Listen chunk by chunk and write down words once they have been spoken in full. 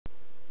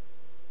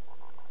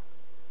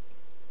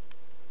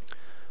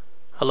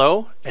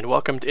Hello and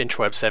welcome to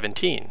IntraWeb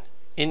 17,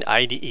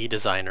 In-IDE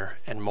Designer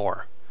and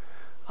more.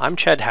 I'm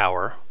Chad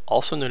Hauer,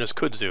 also known as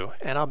Kudzu,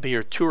 and I'll be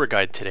your tour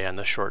guide today on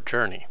this short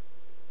journey.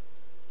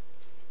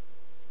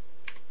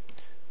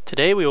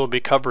 Today we will be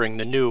covering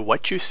the new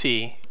What You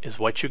See is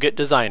What You Get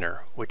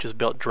Designer, which is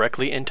built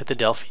directly into the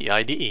Delphi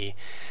IDE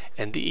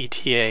and the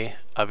ETA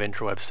of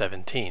IntraWeb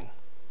 17.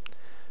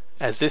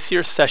 As this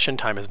year's session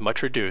time is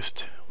much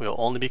reduced, we will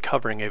only be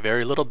covering a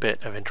very little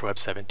bit of IntraWeb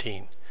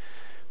 17.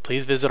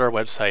 Please visit our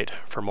website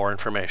for more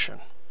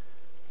information.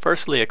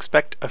 Firstly,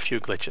 expect a few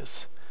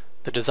glitches.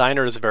 The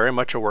designer is very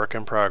much a work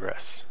in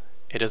progress.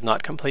 It is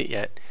not complete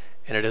yet,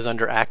 and it is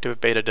under active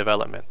beta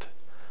development.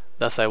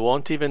 Thus, I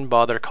won't even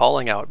bother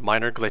calling out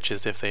minor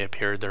glitches if they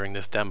appear during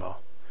this demo.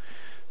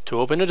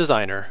 To open a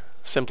designer,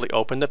 simply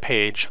open the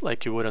page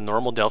like you would a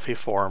normal Delphi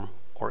form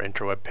or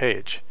IntraWeb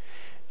page.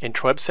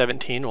 IntraWeb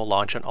 17 will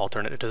launch an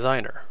alternate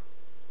designer.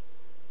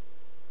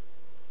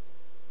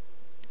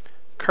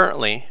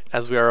 Currently,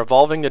 as we are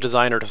evolving the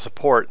designer to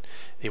support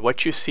the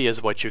What You See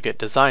is What You Get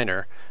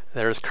designer,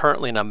 there is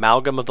currently an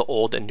amalgam of the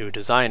old and new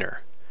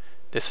designer.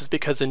 This is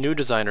because the new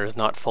designer is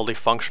not fully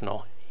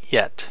functional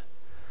yet.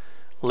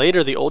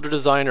 Later, the older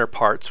designer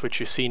parts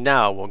which you see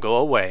now will go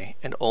away,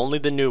 and only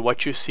the new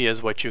What You See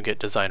is What You Get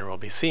designer will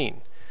be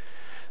seen.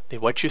 The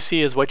What You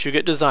See is What You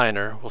Get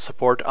designer will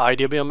support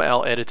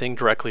IWML editing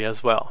directly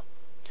as well.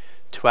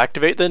 To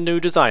activate the new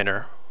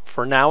designer,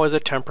 for now as a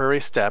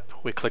temporary step,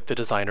 we click the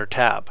Designer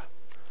tab.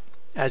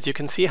 As you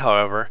can see,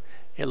 however,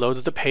 it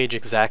loads the page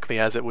exactly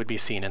as it would be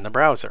seen in the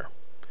browser.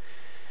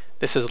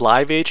 This is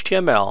live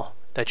HTML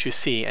that you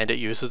see, and it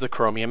uses the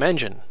Chromium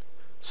engine,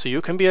 so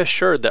you can be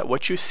assured that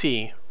what you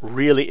see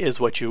really is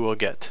what you will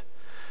get.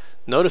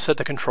 Notice that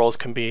the controls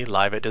can be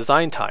live at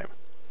design time.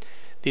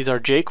 These are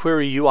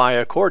jQuery UI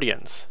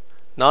accordions.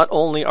 Not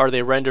only are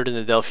they rendered in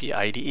the Delphi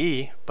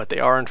IDE, but they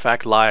are in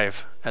fact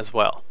live as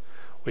well.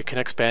 We can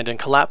expand and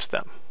collapse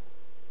them.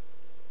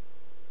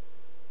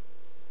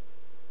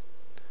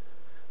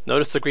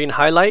 Notice the green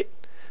highlight?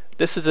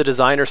 This is a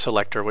designer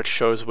selector which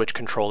shows which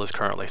control is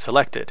currently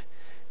selected.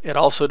 It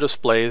also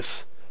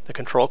displays the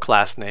control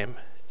class name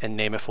and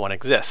name if one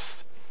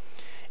exists.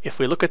 If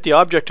we look at the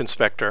object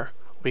inspector,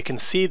 we can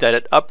see that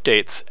it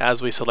updates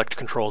as we select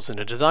controls in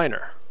a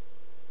designer.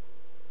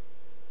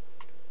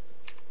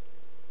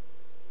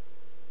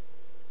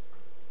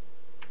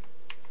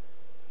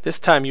 This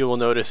time you will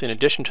notice, in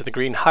addition to the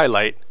green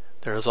highlight,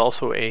 there is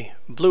also a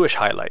bluish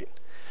highlight.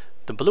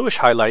 The bluish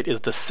highlight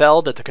is the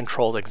cell that the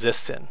control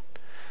exists in.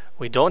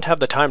 We don't have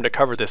the time to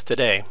cover this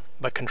today,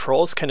 but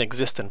controls can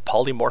exist in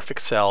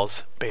polymorphic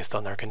cells based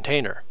on their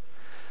container.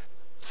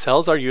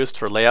 Cells are used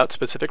for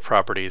layout-specific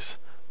properties,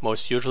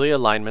 most usually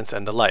alignments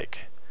and the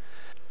like.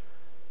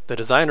 The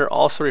designer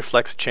also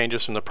reflects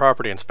changes from the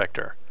property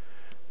inspector.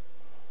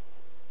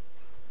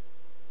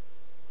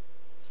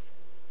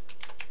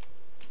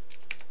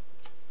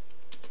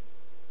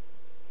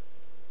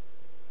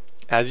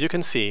 As you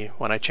can see,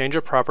 when I change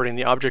a property in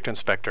the object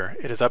inspector,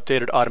 it is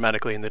updated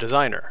automatically in the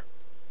designer.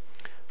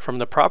 From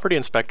the property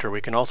inspector, we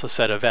can also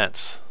set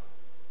events.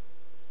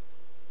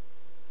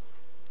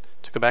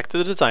 To go back to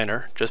the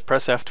designer, just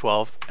press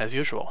F12 as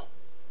usual.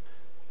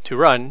 To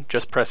run,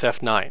 just press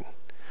F9.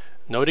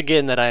 Note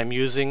again that I am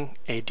using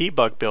a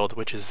debug build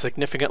which is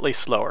significantly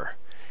slower.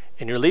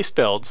 In release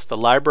builds, the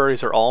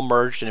libraries are all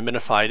merged and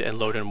minified and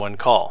load in one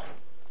call.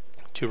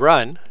 To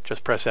run,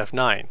 just press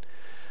F9.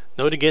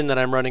 Note again that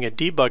I'm running a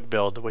debug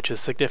build which is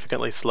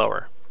significantly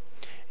slower.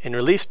 In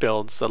release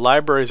builds, the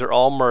libraries are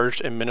all merged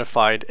and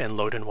minified and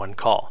load in one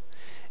call.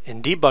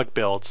 In debug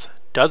builds,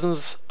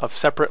 dozens of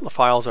separate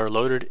files are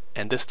loaded,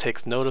 and this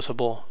takes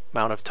noticeable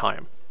amount of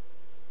time.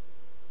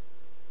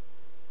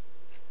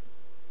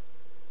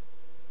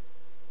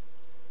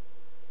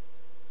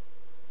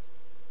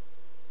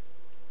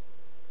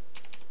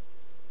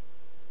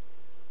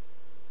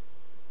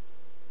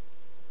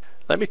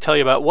 Let me tell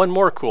you about one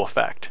more cool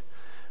fact.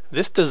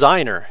 This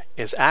designer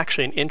is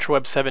actually an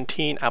IntraWeb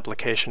 17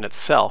 application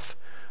itself,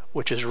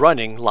 which is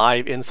running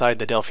live inside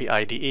the Delphi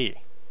IDE.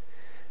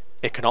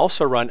 It can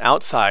also run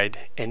outside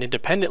and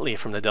independently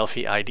from the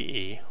Delphi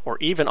IDE, or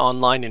even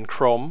online in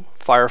Chrome,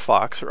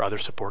 Firefox, or other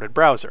supported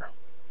browser.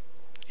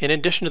 In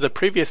addition to the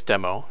previous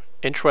demo,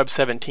 IntraWeb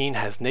 17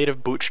 has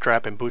native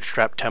Bootstrap and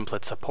Bootstrap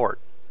template support.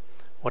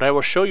 What I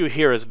will show you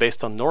here is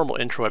based on normal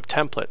IntraWeb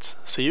templates,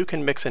 so you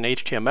can mix in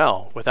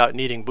HTML without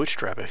needing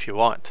Bootstrap if you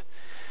want.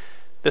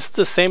 This is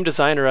the same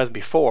designer as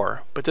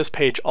before, but this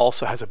page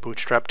also has a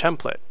Bootstrap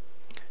template.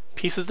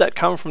 Pieces that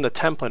come from the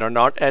template are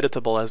not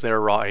editable as they are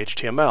raw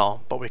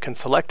HTML, but we can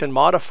select and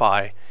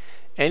modify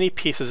any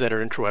pieces that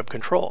are IntraWeb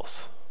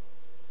controls.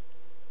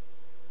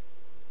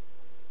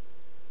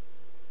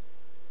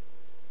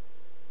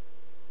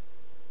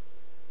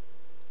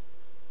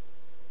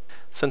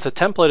 Since a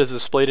template is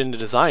displayed in the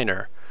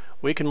designer,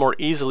 we can more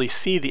easily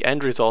see the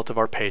end result of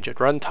our page at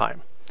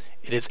runtime.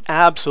 It is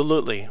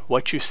absolutely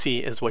what you see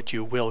is what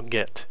you will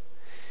get.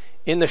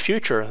 In the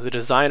future, the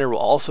designer will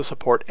also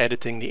support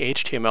editing the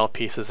HTML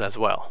pieces as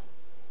well.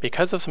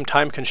 Because of some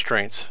time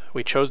constraints,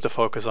 we chose to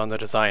focus on the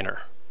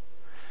designer.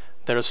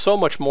 There is so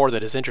much more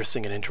that is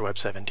interesting in IntraWeb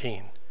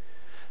 17.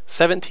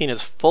 17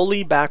 is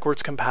fully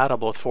backwards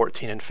compatible with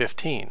 14 and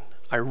 15.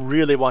 I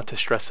really want to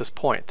stress this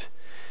point.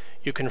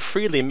 You can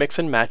freely mix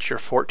and match your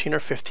 14 or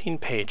 15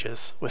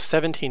 pages with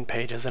 17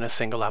 pages in a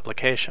single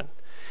application.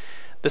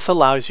 This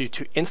allows you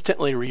to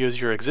instantly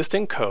reuse your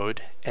existing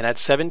code and add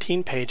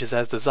 17 pages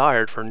as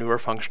desired for newer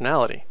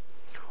functionality,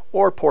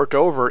 or port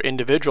over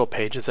individual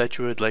pages that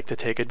you would like to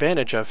take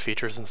advantage of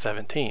features in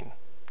 17.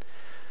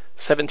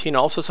 17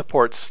 also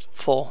supports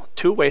full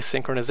two-way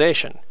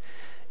synchronization.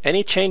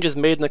 Any changes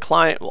made in the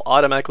client will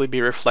automatically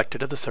be reflected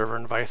to the server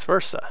and vice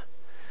versa.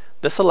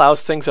 This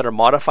allows things that are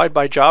modified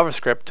by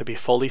JavaScript to be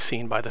fully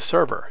seen by the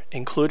server,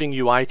 including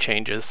UI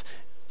changes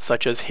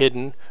such as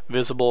hidden,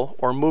 visible,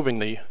 or moving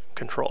the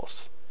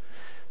controls.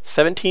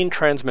 17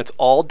 transmits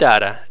all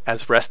data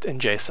as REST in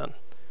JSON.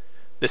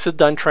 This is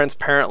done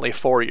transparently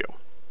for you.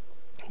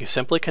 You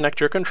simply connect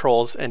your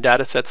controls and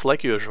datasets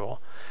like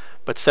usual,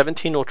 but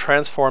 17 will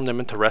transform them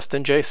into REST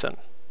in JSON.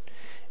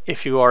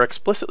 If you are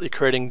explicitly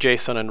creating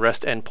JSON and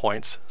REST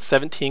endpoints,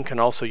 17 can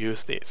also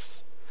use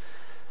these.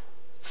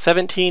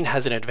 17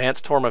 has an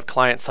advanced form of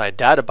client-side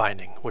data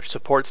binding, which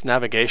supports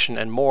navigation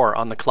and more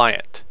on the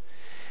client.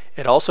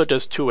 It also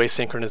does two-way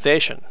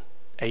synchronization.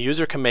 A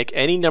user can make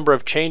any number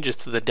of changes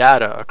to the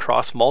data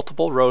across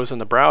multiple rows in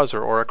the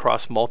browser or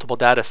across multiple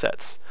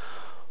datasets.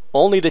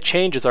 Only the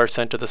changes are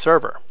sent to the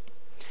server.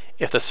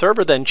 If the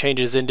server then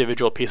changes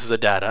individual pieces of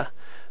data,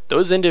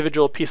 those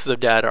individual pieces of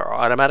data are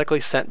automatically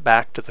sent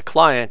back to the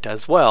client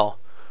as well,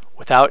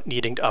 without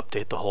needing to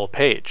update the whole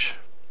page.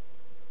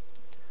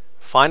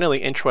 Finally,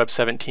 IntraWeb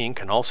 17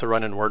 can also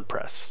run in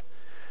WordPress.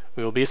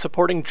 We will be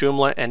supporting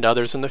Joomla and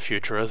others in the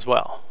future as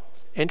well.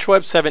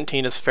 IntraWeb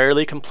 17 is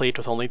fairly complete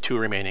with only 2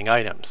 remaining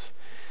items.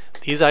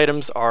 These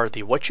items are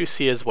the What You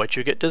See Is What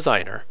You Get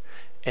designer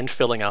and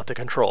filling out the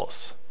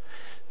controls.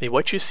 The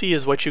What You See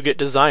Is What You Get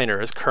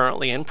designer is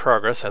currently in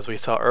progress, as we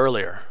saw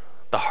earlier.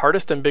 The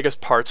hardest and biggest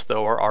parts,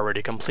 though, are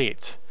already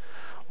complete.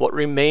 What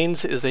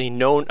remains is a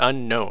known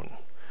unknown.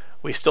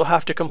 We still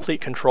have to complete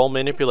control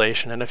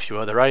manipulation and a few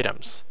other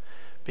items.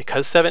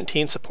 Because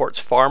 17 supports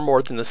far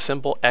more than the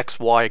simple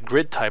XY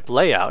grid type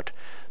layout,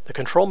 the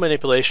control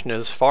manipulation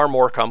is far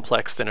more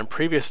complex than in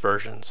previous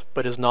versions,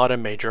 but is not a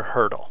major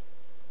hurdle.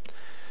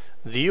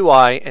 The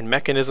UI and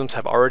mechanisms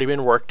have already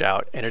been worked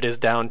out, and it is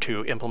down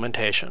to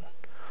implementation.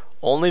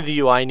 Only the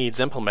UI needs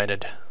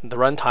implemented. The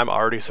runtime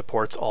already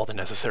supports all the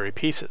necessary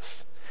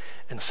pieces.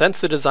 And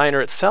since the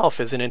designer itself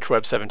is an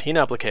IntraWeb 17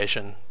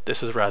 application,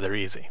 this is rather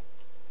easy.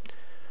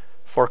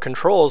 For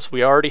controls,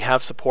 we already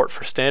have support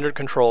for standard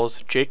controls,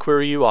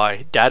 jQuery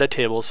UI, data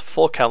tables,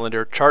 full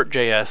calendar,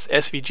 chart.js,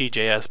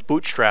 SVG.js,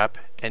 Bootstrap,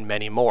 and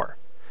many more.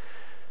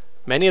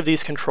 Many of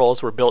these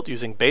controls were built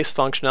using base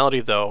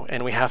functionality though,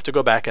 and we have to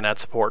go back and add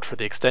support for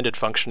the extended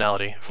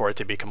functionality for it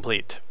to be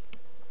complete.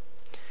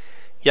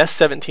 Yes,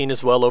 17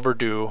 is well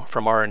overdue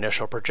from our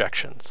initial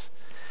projections.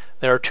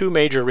 There are 2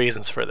 major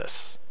reasons for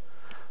this.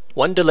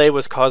 One delay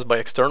was caused by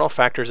external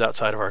factors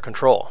outside of our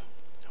control.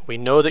 We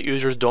know that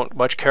users don't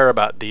much care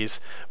about these,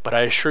 but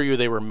I assure you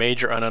they were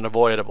major and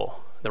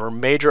unavoidable. There were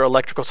major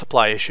electrical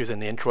supply issues in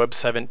the IntraWeb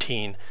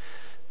 17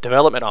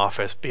 development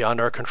office beyond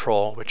our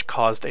control, which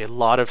caused a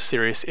lot of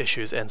serious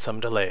issues and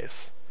some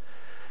delays.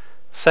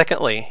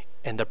 Secondly,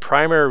 and the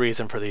primary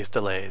reason for these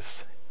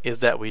delays, is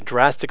that we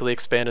drastically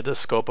expanded the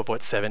scope of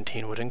what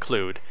 17 would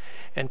include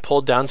and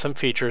pulled down some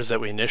features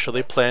that we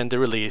initially planned to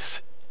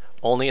release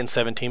only in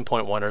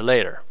 17.1 or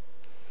later.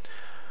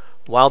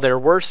 While there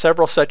were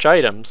several such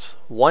items,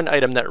 one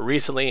item that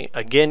recently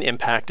again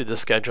impacted the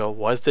schedule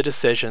was the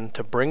decision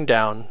to bring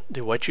down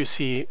the What You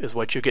See Is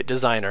What You Get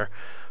designer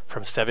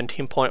from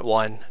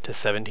 17.1 to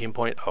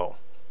 17.0.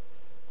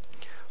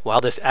 While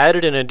this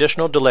added an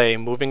additional delay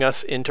moving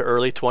us into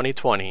early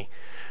 2020,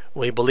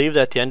 we believe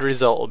that the end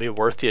result will be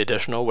worth the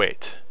additional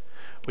wait.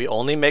 We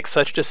only make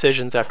such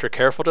decisions after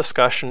careful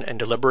discussion and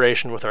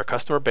deliberation with our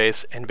customer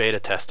base and beta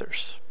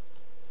testers.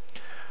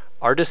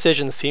 Our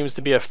decision seems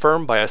to be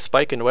affirmed by a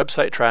spike in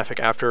website traffic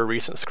after a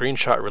recent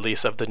screenshot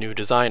release of the new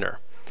designer.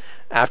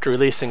 After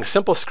releasing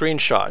simple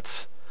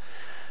screenshots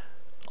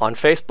on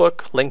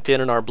Facebook, LinkedIn,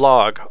 and our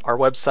blog, our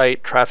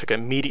website traffic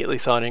immediately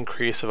saw an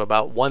increase of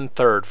about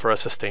 1/3 for a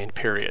sustained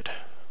period.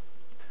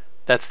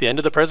 That's the end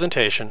of the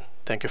presentation.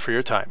 Thank you for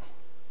your time.